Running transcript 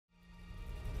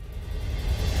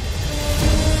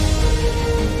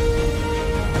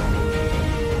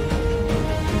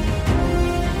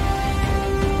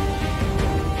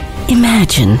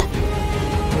Imagine,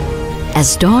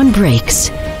 as dawn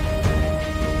breaks,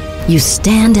 you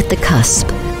stand at the cusp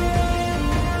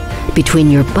between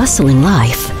your bustling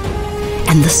life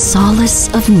and the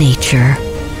solace of nature.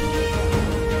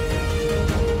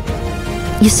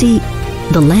 You see,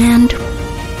 the land,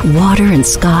 water, and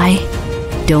sky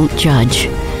don't judge.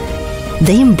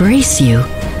 They embrace you.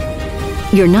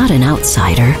 You're not an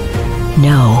outsider.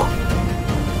 No.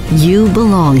 You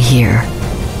belong here.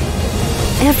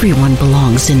 Everyone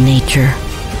belongs in nature.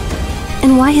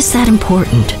 And why is that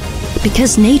important?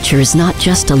 Because nature is not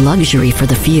just a luxury for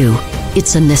the few.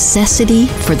 It's a necessity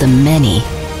for the many.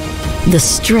 The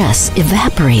stress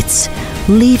evaporates,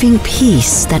 leaving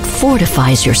peace that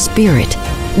fortifies your spirit.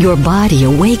 Your body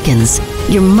awakens,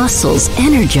 your muscles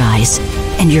energize,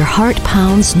 and your heart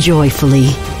pounds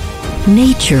joyfully.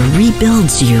 Nature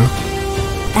rebuilds you.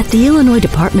 At the Illinois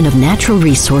Department of Natural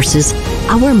Resources,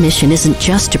 our mission isn't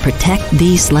just to protect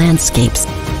these landscapes,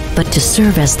 but to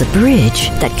serve as the bridge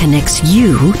that connects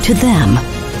you to them.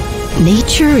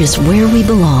 Nature is where we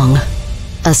belong,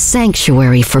 a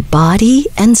sanctuary for body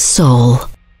and soul.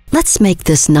 Let's make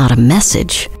this not a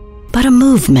message, but a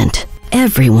movement.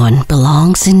 Everyone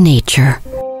belongs in nature.